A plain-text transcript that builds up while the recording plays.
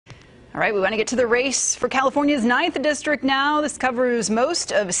All right, we want to get to the race for California's 9th district now. This covers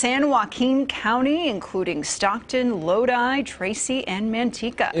most of San Joaquin County, including Stockton, Lodi, Tracy, and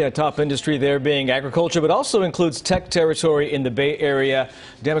Manteca. Yeah, top industry there being agriculture, but also includes tech territory in the Bay Area.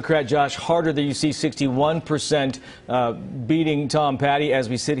 Democrat Josh Harder, there you see 61% beating Tom Patty as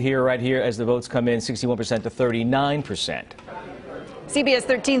we sit here right here as the votes come in, 61% to 39%. CBS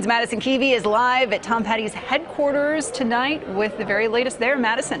 13's Madisen Keavy is live at Tom Patty's headquarters tonight with the very latest there.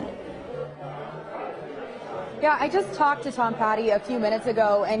 Madisen. Yeah, I just talked to Tom Patty a few minutes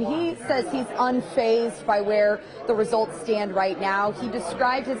ago, and he says he's unfazed by where the results stand right now. He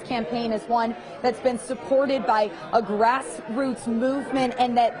described his campaign as one that's been supported by a grassroots movement,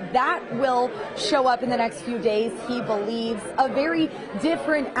 and that will show up in the next few days, he believes. A very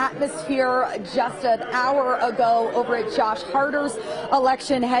different atmosphere just an hour ago over at Josh Harder's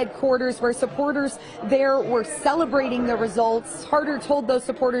election headquarters, where supporters there were celebrating the results. Harder told those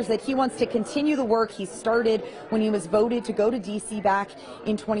supporters that he wants to continue the work he started when he was voted to go to D.C. back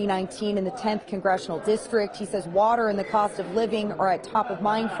in 2019 in the 10th Congressional District. He says water and the cost of living are at top of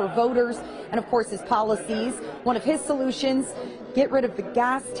mind for voters, and of course his policies. One of his solutions, get rid of the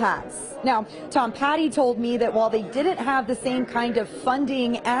gas tax. Now, Tom Patty told me that while they didn't have the same kind of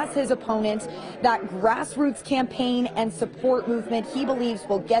funding as his opponent, that grassroots campaign and support movement he believes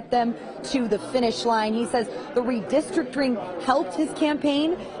will get them to the finish line. He says the redistricting helped his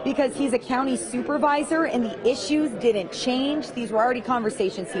campaign because he's a county supervisor and the issues didn't change. These were already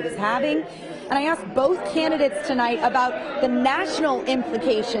conversations he was having. And I asked both candidates tonight about the national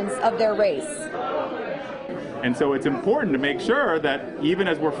implications of their race. And so it's important to make sure that even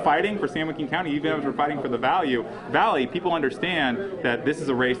as we're fighting for San Joaquin County, even as we're fighting for the Valley, people understand that this is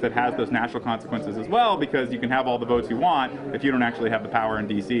a race that has those national consequences as well, because you can have all the votes you want. If you don't actually have the power in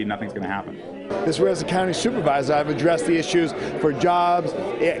D.C., nothing's going to happen. This way, as a county supervisor, I've addressed the issues for jobs,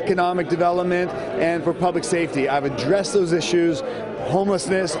 economic development, and for public safety. I've addressed those issues,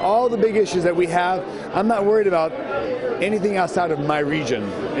 homelessness, all the big issues that we have. I'm not worried about anything outside of my region.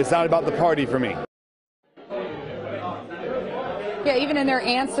 It's not about the party for me. Yeah, even in their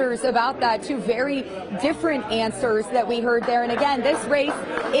answers about that, two very different answers that we heard there. And again, this race,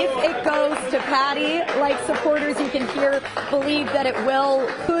 if it goes to Patty, like supporters you can hear believe that it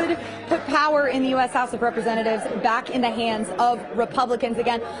could put power in the U.S. House of Representatives back in the hands of Republicans.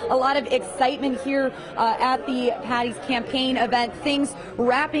 Again, a lot of excitement here at the Patty's campaign event. Things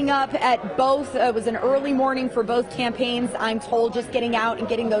wrapping up at both. It was an early morning for both campaigns, I'm told, just getting out and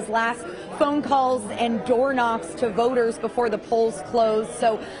getting those last phone calls and door knocks to voters before the polls close.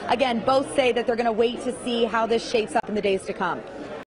 So again, both say that they're going to wait to see how this shapes up in the days to come.